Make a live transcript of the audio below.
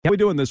How we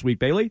doing this week,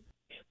 Bailey?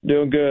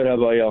 Doing good. How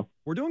about y'all?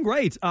 We're doing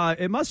great.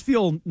 It must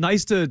feel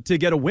nice to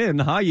get a win,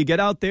 huh? You get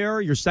out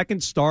there, your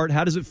second start.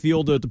 How does it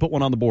feel to put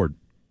one on the board?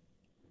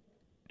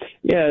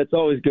 Yeah, it's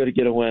always good to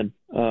get a win.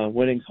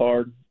 Winning's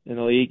hard in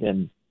the league,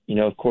 and,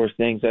 of course,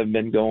 things haven't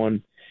been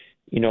going,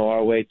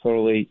 our way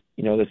totally,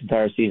 this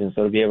entire season.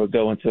 So to be able to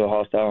go into a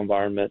hostile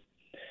environment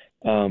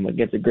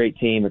against a great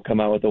team and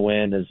come out with a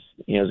win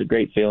is a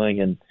great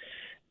feeling. And,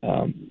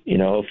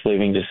 hopefully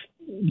we can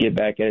just get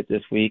back at it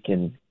this week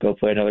and go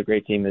play another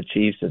great team, the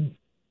Chiefs, and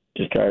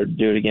just try to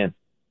do it again.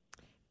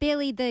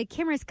 Bailey, the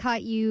cameras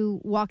caught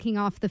you walking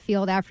off the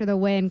field after the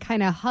win,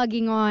 kind of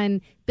hugging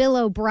on Bill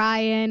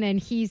O'Brien, and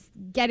he's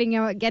getting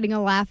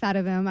a laugh out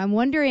of him. I'm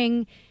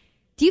wondering,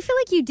 do you feel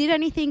like you did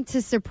anything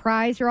to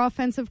surprise your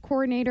offensive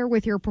coordinator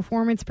with your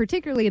performance,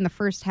 particularly in the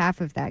first half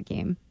of that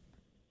game?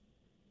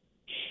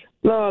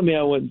 No,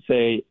 I wouldn't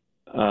say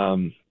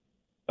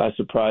I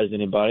surprised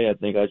anybody. I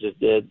think I just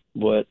did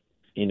what,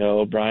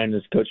 O'Brien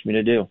has coached me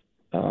to do.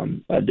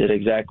 I did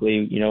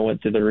exactly,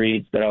 went through the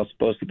reads that I was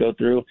supposed to go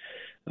through.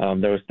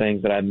 There was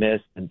things that I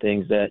missed and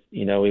things that,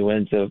 we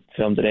went into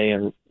film today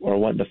or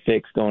wanting to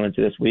fix going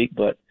into this week.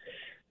 But,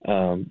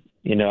 I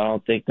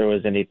don't think there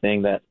was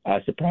anything that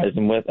I surprised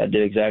him with. I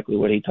did exactly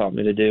what he taught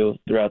me to do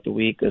throughout the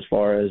week as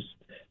far as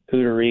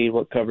who to read,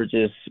 what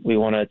coverages we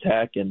want to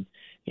attack. And,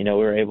 we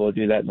were able to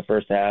do that in the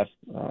first half.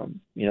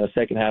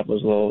 Second half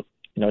was a little,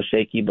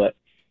 shaky, but,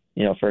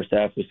 first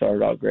half we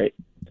started out great.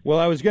 Well,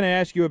 I was going to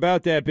ask you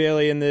about that,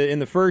 Bailey. In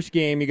the first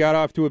game, you got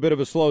off to a bit of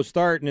a slow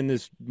start, and in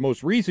this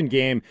most recent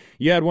game,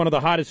 you had one of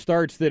the hottest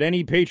starts that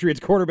any Patriots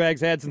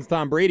quarterback's had since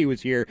Tom Brady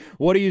was here.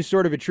 What do you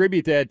sort of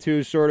attribute that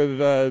to, sort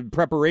of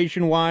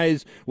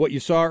preparation-wise, what you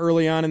saw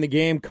early on in the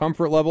game,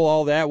 comfort level,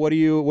 all that? What do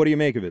you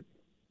make of it?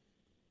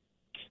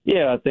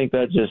 Yeah, I think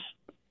that just,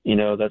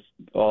 that's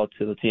all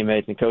to the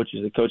teammates and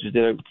coaches. The coaches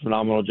did a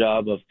phenomenal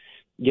job of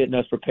getting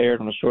us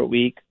prepared on a short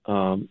week,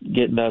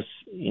 getting us,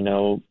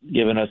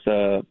 giving us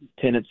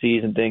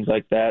tendencies and things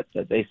like that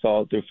they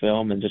saw through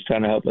film and just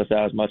trying to help us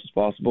out as much as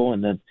possible.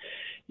 And then,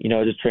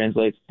 it just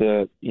translates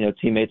to,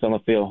 teammates on the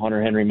field,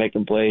 Hunter Henry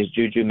making plays,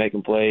 Juju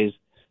making plays,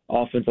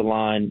 offensive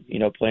line,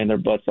 playing their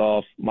butts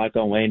off, Mike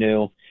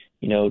Onwenu,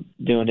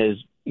 doing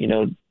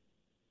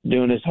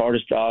his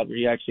hardest job.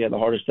 He actually had the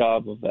hardest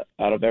job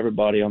out of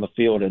everybody on the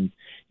field and,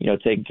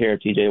 taking care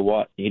of T.J.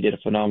 Watt. He did a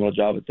phenomenal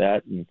job at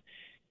that. And,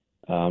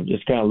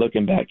 just kind of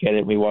looking back at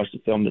it, we watched the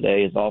film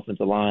today. His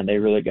offensive line, they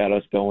really got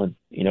us going,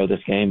 this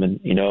game,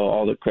 and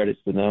all the credits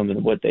to them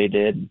and what they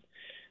did.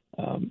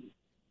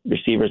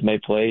 Receivers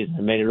made plays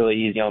and made it really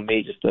easy on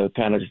me just to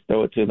kind of just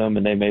throw it to them,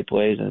 and they made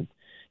plays, and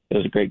it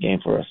was a great game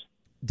for us.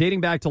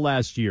 Dating back to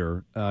last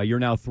year, you're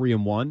now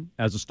 3-1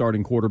 as a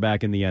starting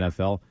quarterback in the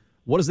NFL.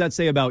 What does that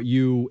say about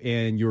you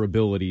and your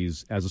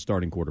abilities as a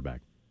starting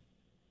quarterback?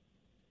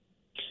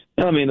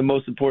 The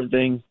most important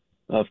thing,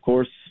 of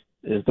course,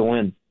 is to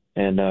win.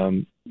 And,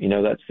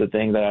 that's the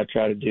thing that I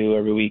try to do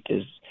every week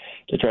is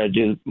to try to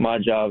do my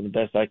job the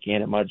best I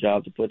can at my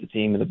job to put the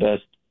team in the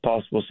best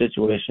possible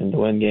situation to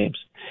win games.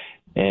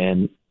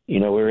 And, we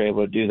were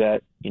able to do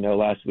that,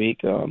 last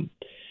week.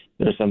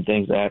 There's some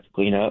things that I have to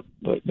clean up,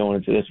 but going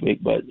into this week.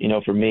 But,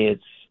 for me,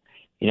 it's,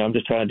 I'm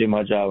just trying to do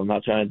my job. I'm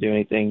not trying to do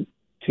anything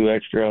too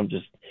extra. I'm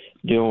just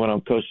doing what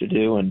I'm coached to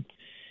do and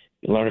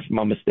learning from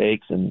my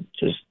mistakes and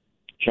just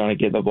trying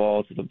to give the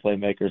ball to the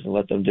playmakers and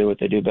let them do what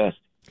they do best.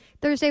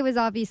 Thursday was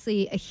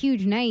obviously a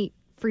huge night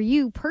for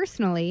you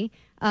personally.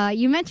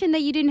 You mentioned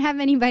that you didn't have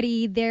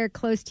anybody there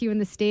close to you in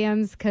the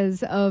stands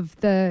because of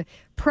the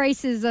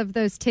prices of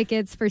those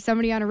tickets for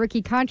somebody on a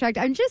rookie contract.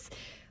 I'm just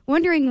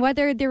wondering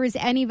whether there was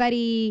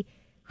anybody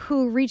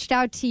who reached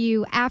out to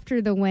you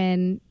after the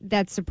win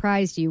that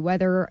surprised you,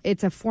 whether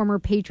it's a former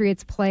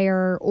Patriots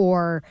player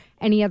or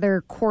any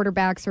other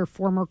quarterbacks or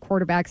former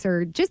quarterbacks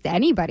or just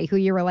anybody who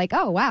you were like,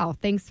 oh, wow,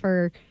 thanks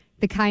for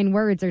the kind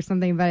words or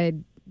something, but I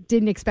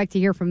didn't expect to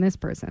hear from this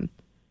person.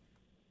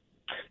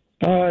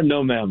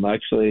 No, ma'am.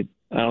 Actually,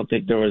 I don't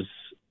think there was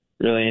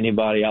really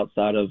anybody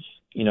outside of,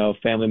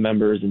 family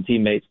members and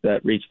teammates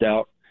that reached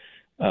out.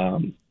 I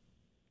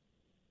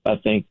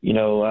think,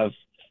 I've, of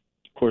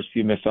course, a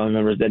few of my family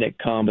members that didn't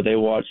come, but they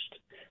watched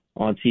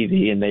on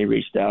TV and they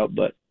reached out.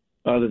 But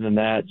other than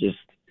that, just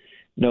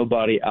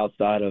nobody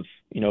outside of,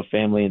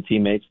 family and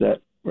teammates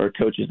that or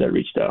coaches that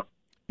reached out.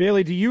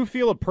 Bailey, do you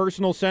feel a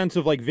personal sense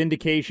of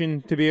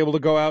vindication to be able to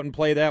go out and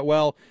play that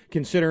well,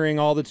 considering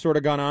all that's sort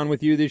of gone on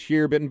with you this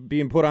year,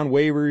 being put on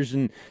waivers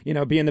and,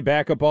 being the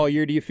backup all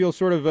year? Do you feel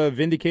sort of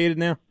vindicated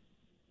now?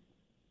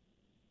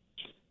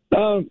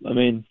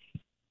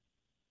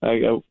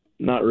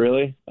 Not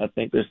really. I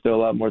think there's still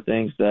a lot more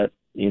things that,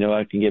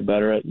 I can get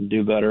better at and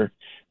do better.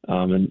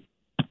 And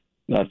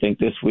I think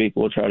this week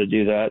we'll try to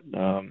do that.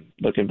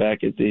 Looking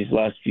back at these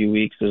last few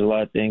weeks, there's a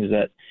lot of things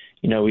that,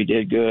 we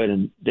did good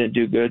and didn't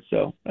do good.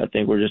 So I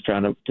think we're just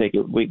trying to take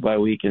it week by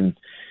week and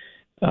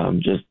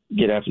just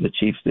get after the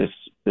Chiefs this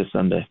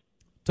Sunday.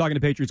 Talking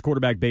to Patriots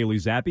quarterback Bailey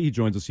Zappe. He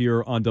joins us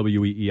here on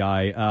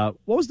WEEI.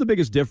 What was the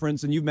biggest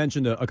difference? And you've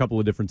mentioned a couple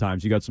of different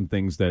times you got some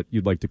things that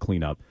you'd like to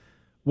clean up.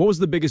 What was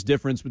the biggest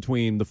difference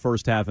between the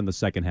first half and the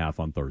second half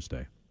on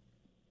Thursday?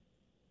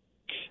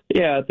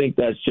 Yeah, I think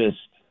that's just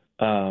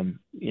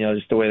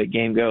just the way the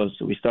game goes.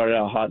 So we started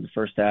out hot in the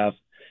first half.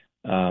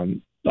 The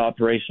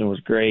operation was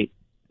great.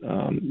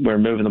 We're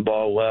moving the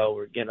ball well.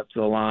 We're getting up to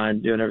the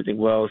line, doing everything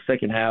well.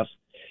 Second half,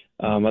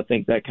 I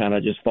think that kind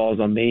of just falls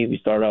on me. We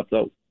started off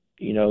the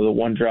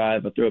one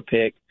drive, I threw a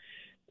pick.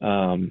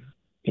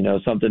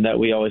 Something that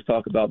we always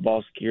talk about,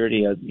 ball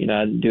security. I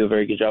didn't do a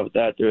very good job with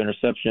that. Threw an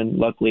interception.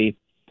 Luckily,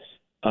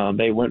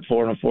 they went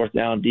for it on fourth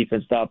down.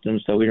 Defense stopped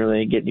them, so we didn't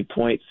really get any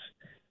points.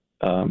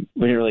 We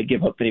didn't really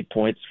give up any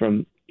points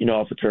from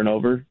off a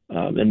turnover.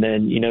 And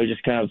then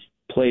just kind of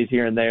plays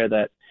here and there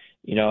that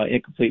an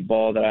incomplete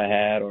ball that I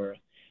had, or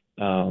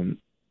throwing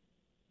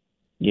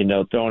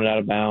it out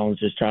of bounds,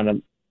 just trying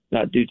to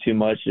not do too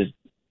much, just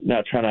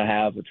not trying to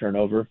have a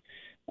turnover.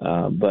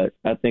 But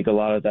I think a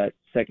lot of that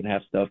second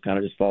half stuff kind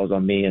of just falls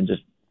on me, and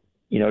just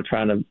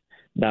trying to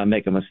not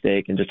make a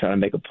mistake and just trying to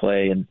make a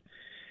play. And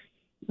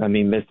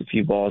missed a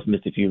few balls,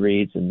 missed a few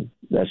reads, and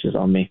that's just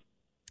on me.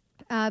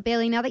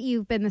 Bailey, now that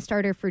you've been the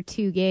starter for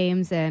 2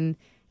 games, and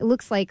it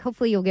looks like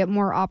hopefully you'll get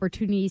more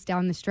opportunities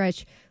down the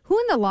stretch, who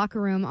in the locker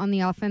room on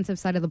the offensive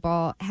side of the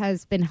ball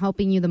has been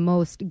helping you the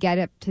most get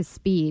up to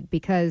speed?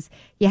 Because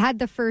you had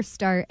the first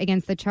start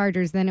against the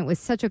Chargers, then it was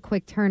such a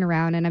quick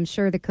turnaround, and I'm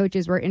sure the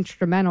coaches were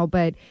instrumental,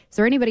 but is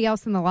there anybody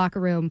else in the locker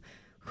room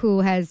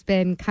who has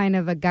been kind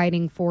of a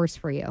guiding force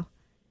for you?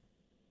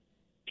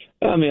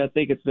 I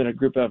think it's been a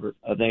group effort.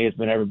 I think it's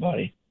been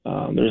everybody.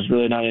 There's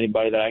really not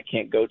anybody that I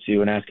can't go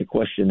to and ask a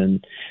question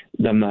and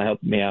them not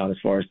helping me out as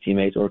far as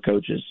teammates or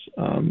coaches.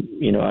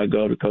 I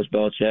go to Coach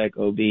Belichick,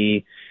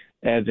 OB,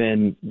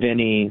 Evan,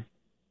 Vinny,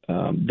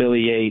 Billy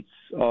Yates,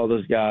 all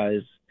those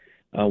guys,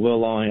 Will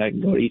Long. I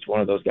can go to each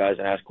one of those guys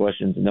and ask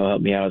questions, and they'll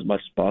help me out as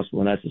much as possible,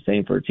 and that's the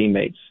same for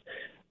teammates.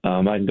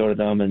 I can go to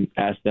them and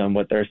ask them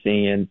what they're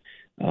seeing.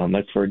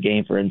 Like for a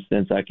game, for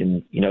instance, I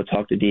can,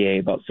 talk to DA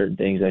about certain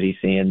things that he's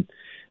seeing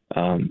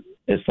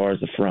as far as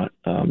the front.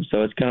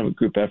 So it's kind of a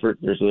group effort.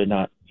 There's really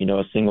not,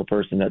 a single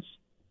person that's,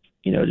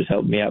 just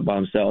helping me out by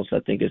themselves. I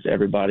think it's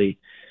everybody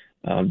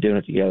doing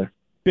it together.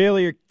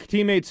 Bailey, your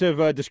teammates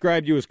have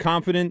described you as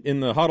confident in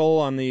the huddle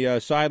on the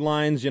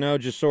sidelines,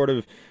 just sort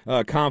of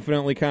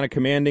confidently kind of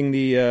commanding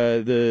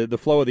the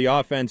flow of the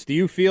offense. Do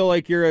you feel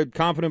like you're a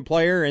confident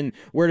player, and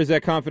where does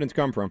that confidence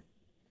come from?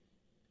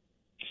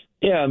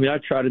 Yeah, I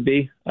try to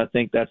be. I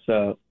think that's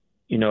a,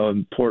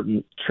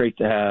 important trait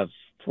to have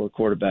for a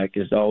quarterback,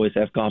 is to always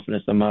have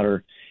confidence no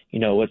matter,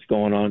 what's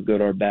going on,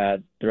 good or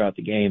bad, throughout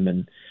the game.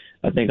 And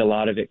I think a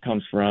lot of it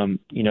comes from,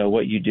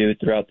 what you do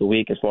throughout the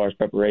week as far as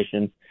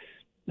preparation,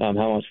 how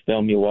much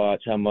film you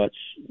watch, how much,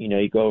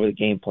 you go over the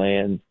game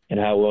plan, and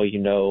how well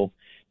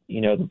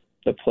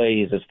the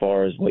plays as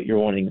far as what you're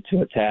wanting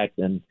to attack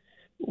and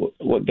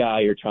what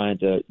guy you're trying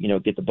to,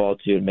 get the ball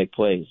to and make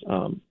plays.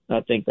 I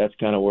think that's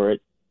kind of where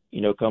it,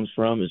 comes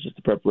from, is just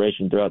the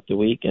preparation throughout the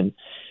week. And,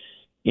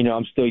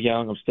 I'm still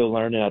young. I'm still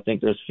learning. I think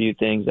there's a few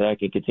things that I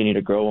can continue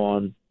to grow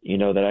on,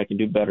 that I can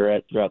do better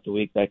at throughout the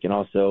week that can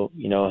also,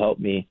 help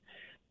me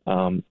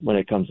when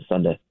it comes to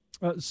Sunday.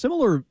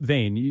 Similar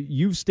vein,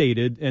 you've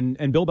stated,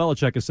 and Bill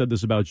Belichick has said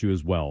this about you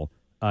as well,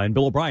 and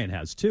Bill O'Brien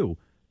has too.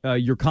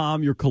 You're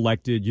calm, you're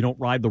collected, you don't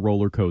ride the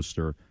roller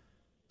coaster.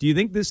 Do you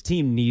think this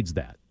team needs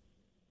that?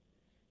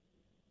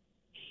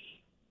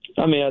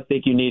 I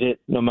think you need it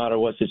no matter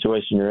what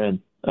situation you're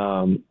in.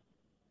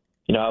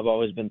 I've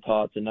always been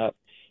taught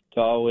to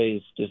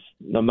always just,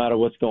 no matter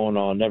what's going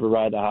on, never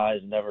ride the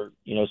highs, never,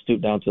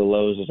 stoop down to the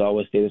lows, just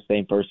always stay the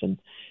same person.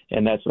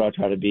 And that's what I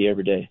try to be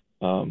every day.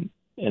 And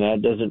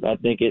I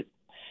think it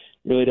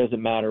really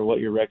doesn't matter what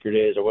your record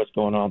is or what's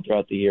going on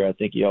throughout the year. I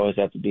think you always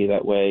have to be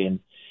that way. And,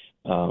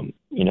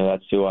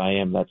 that's who I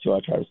am. That's who I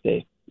try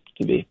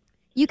to be.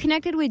 You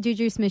connected with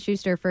Juju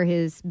Smith-Schuster for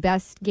his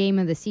best game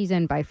of the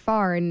season by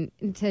far. And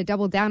to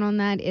double down on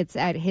that, it's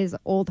at his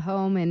old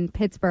home in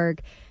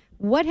Pittsburgh.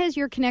 What has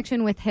your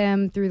connection with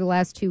him through the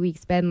last 2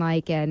 weeks been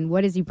like, and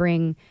what does he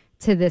bring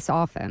to this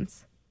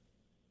offense?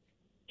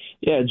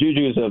 Yeah,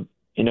 Juju is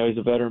he's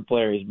a veteran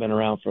player. He's been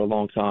around for a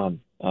long time.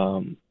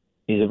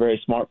 He's a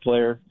very smart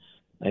player.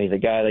 He's a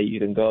guy that you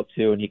can go up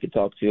to and you can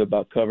talk to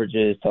about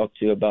coverages, talk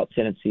to about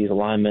tendencies,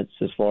 alignments,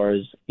 as far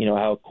as,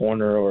 how a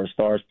corner or a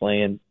star is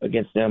playing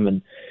against them.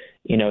 And,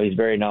 he's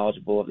very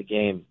knowledgeable of the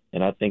game.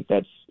 And I think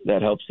that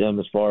helps him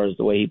as far as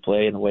the way he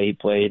played and the way he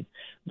played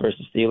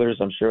versus Steelers.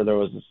 I'm sure there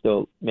was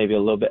still maybe a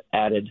little bit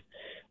added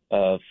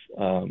of,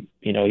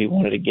 he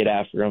wanted to get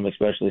after him,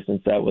 especially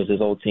since that was his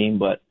old team.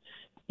 But,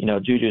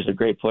 Juju's a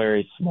great player.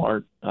 He's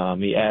smart.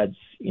 He adds,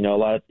 a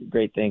lot of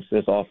great things to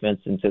this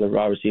offense and to the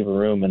wide receiver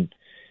room. And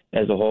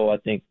as a whole, I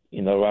think,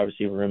 the wide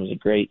receiver room is a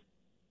great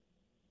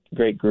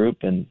group.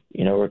 And,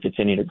 we're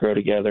continuing to grow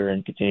together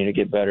and continue to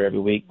get better every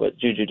week. But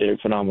Juju did a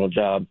phenomenal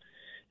job,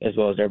 as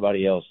well as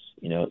everybody else,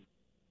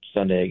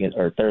 Thursday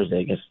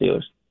against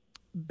Steelers.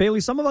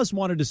 Bailey, some of us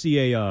wanted to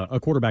see a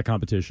quarterback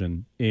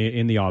competition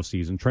in the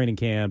offseason, training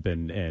camp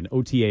and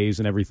OTAs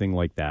and everything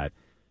like that.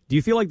 Do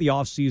you feel like the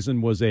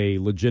offseason was a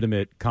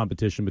legitimate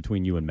competition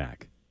between you and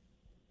Mac?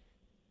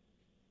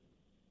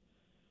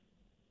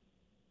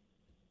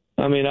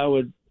 I mean, I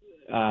would.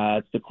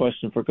 It's the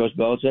question for Coach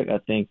Belichick. I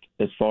think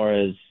as far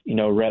as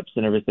reps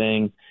and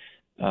everything,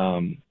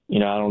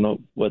 I don't know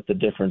what the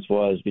difference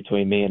was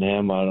between me and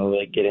him. I don't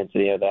really get into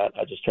any of that.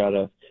 I just try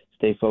to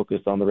stay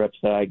focused on the reps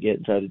that I get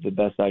and try to do the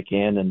best I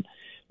can. And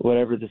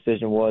whatever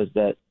decision was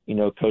that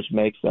Coach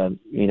makes, I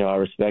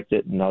respect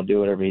it and I'll do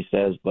whatever he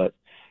says. But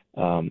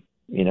I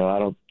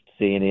don't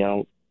see any. I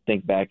don't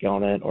think back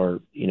on it or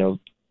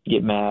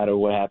get mad or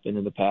what happened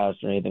in the past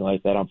or anything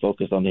like that. I'm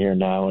focused on the here and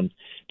now and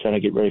trying to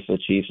get ready for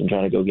the Chiefs and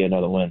trying to go get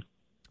another win.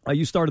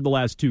 You started the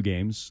last two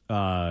games,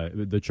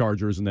 the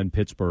Chargers and then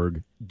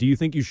Pittsburgh. Do you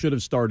think you should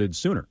have started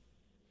sooner?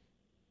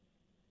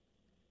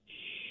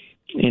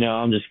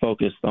 I'm just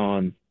focused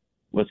on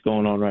what's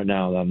going on right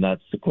now.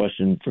 That's the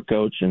question for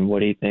Coach and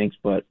what he thinks.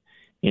 But,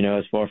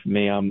 as far for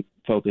me, I'm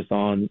focused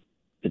on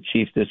the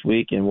Chiefs this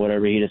week and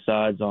whatever he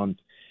decides on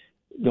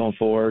going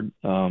forward.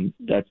 I'll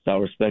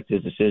respect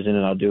his decision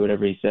and I'll do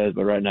whatever he says.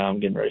 But right now I'm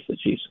getting ready for the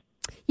Chiefs.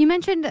 You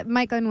mentioned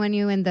Mike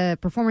Onwenu and the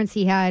performance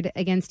he had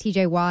against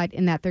TJ Watt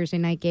in that Thursday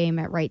night game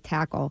at right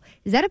tackle.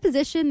 Is that a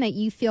position that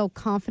you feel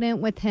confident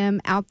with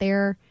him out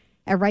there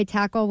at right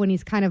tackle when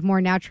he's kind of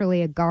more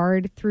naturally a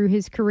guard through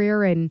his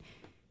career? And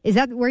is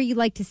that where you'd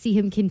like to see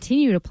him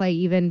continue to play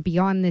even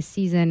beyond this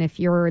season if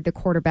you're the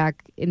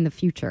quarterback in the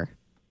future?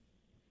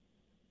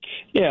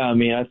 Yeah, I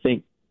mean, I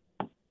think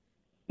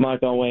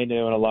Mike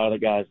Onwenu and a lot of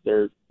the guys,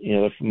 they're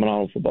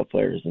phenomenal football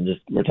players. And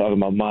just we're talking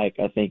about Mike,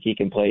 I think he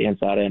can play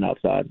inside and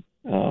outside.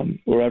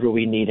 Wherever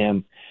we need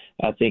him,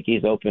 I think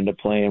he's open to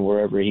playing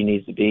wherever he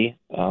needs to be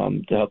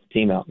to help the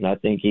team out. And I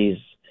think he's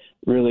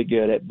really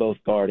good at both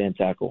guard and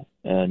tackle.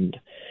 And,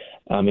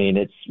 I mean,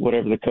 it's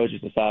whatever the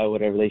coaches decide,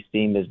 whatever they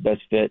deem as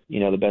best fit,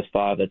 the best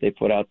five that they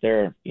put out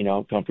there,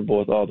 I'm comfortable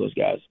with all those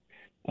guys.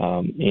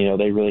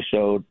 They really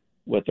showed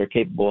what they're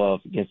capable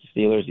of against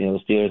the Steelers. The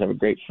Steelers have a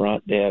great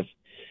front. They have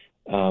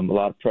a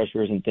lot of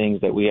pressures and things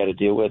that we had to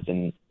deal with,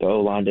 and the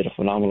O-line did a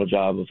phenomenal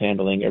job of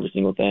handling every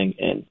single thing.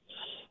 And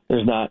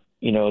there's not,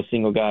 a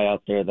single guy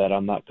out there that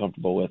I'm not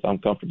comfortable with. I'm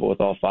comfortable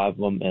with all five of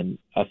them, and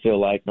I feel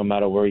like no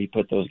matter where you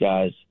put those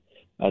guys,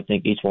 I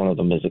think each one of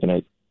them is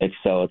going to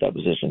excel at that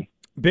position.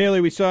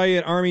 Bailey, we saw you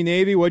at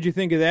Army-Navy. What did you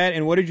think of that,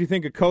 and what did you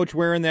think of Coach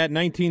wearing that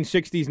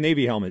 1960s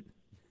Navy helmet?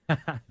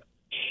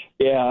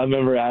 Yeah, I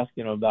remember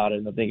asking him about it,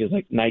 and I think it was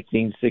like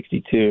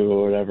 1962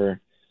 or whatever.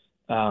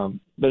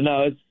 But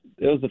no,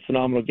 it was a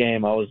phenomenal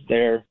game. I was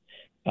there.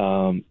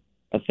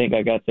 I think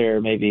I got there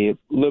maybe a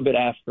little bit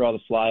after all the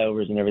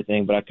flyovers and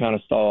everything, but I kind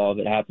of saw all of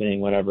it happening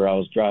whenever I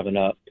was driving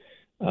up.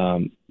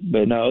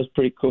 But no, it was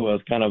pretty cool. It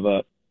was kind of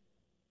it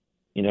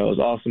was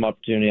an awesome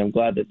opportunity. I'm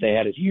glad that they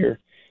had it here.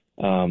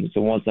 It's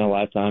a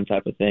once-in-a-lifetime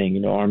type of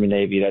thing.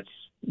 Army-Navy, that's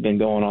been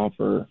going on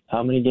for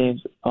how many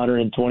games?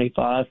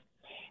 125.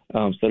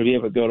 So to be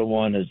able to go to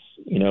one is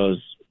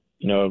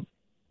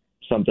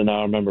something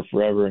I'll remember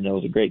forever, and it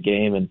was a great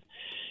game. And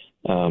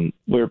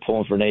we were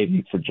pulling for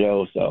Navy for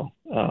Joe, so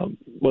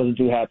wasn't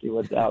too happy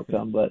with the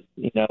outcome, but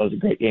it was a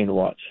great game to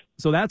watch.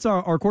 So that's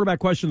our quarterback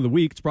question of the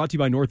week. It's brought to you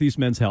by Northeast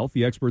Men's Health,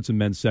 the experts in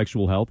men's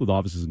sexual health, with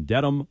offices in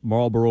Dedham,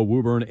 Marlborough,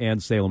 Woburn,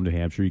 and Salem, New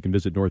Hampshire. You can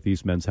visit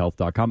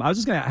northeastmenshealth.com. I was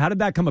just going to, how did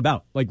that come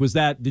about? Like,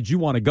 did you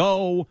want to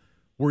go?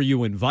 Were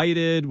you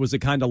invited? Was it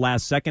kind of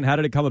last second? How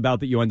did it come about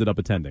that you ended up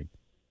attending?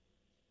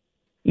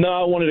 No,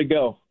 I wanted to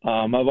go.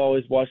 I've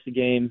always watched the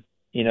game,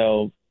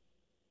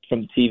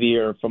 from the TV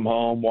or from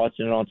home,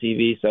 watching it on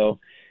TV. So,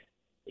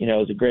 it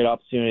was a great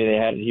opportunity. They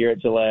had it here at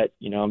Gillette.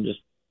 I'm just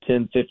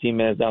 10, 15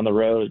 minutes down the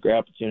road. It was a great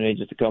opportunity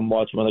just to come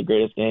watch one of the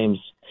greatest games,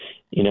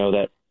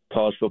 that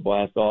college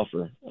football has to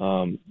offer.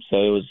 So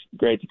it was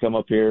great to come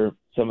up here.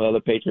 Some of the other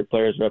Patriot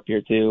players are up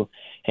here too,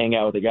 hang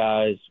out with the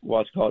guys,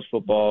 watch college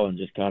football, and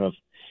just kind of,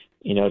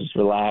 just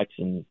relax.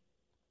 And,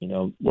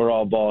 we're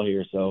all ball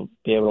here. So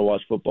be able to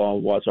watch football,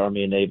 watch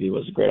Army and Navy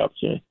was a great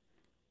opportunity.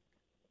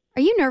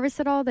 Are you nervous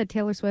at all that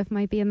Taylor Swift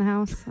might be in the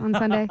house on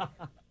Sunday?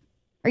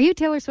 Are you a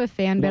Taylor Swift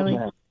fan, Billy?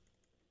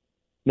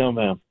 No,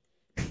 ma'am.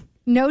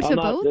 No to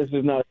both? This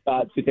is not a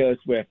shot to Taylor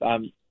Swift.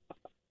 I'm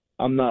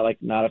not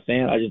a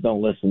fan. I just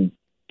don't listen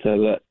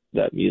to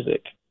that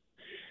music.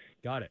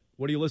 Got it.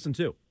 What do you listen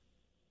to?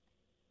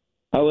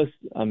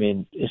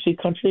 Is she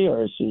country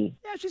or is she?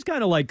 Yeah, she's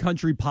kind of like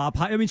country pop.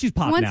 I mean, she's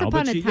pop once now,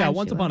 upon but a time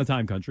once upon a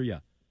time country, yeah.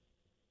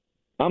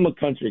 I'm a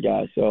country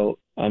guy, so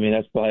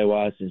that's probably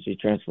why since she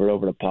transferred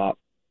over to pop.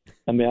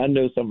 I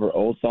know some of her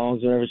old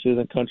songs whenever she was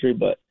in country,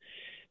 but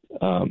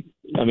I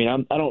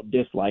don't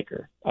dislike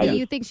her.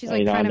 You think she's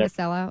kind of a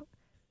sellout?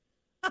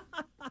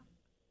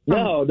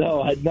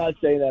 No, I'm not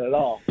saying that at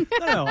all.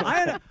 No,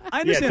 I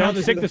understand. Yeah,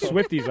 don't stick the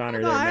Swifties on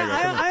her. No,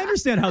 I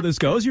understand how this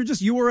goes.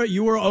 You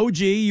were OG,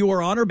 you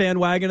were on her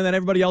bandwagon, and then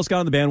everybody else got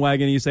on the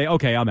bandwagon, and you say,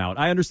 okay, I'm out.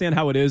 I understand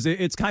how it is.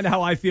 It's kind of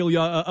how I feel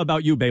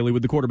about you, Bailey,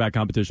 with the quarterback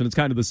competition. It's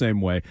kind of the same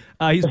way.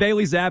 He's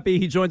Bailey Zappe.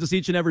 He joins us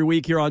each and every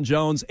week here on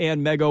Jones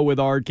and Mego with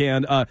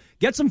Ardcan.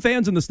 Get some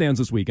fans in the stands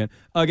this weekend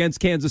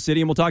against Kansas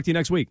City, and we'll talk to you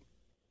next week.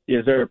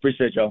 Yes, sir.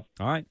 Appreciate y'all.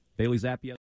 All right, Bailey Zappe.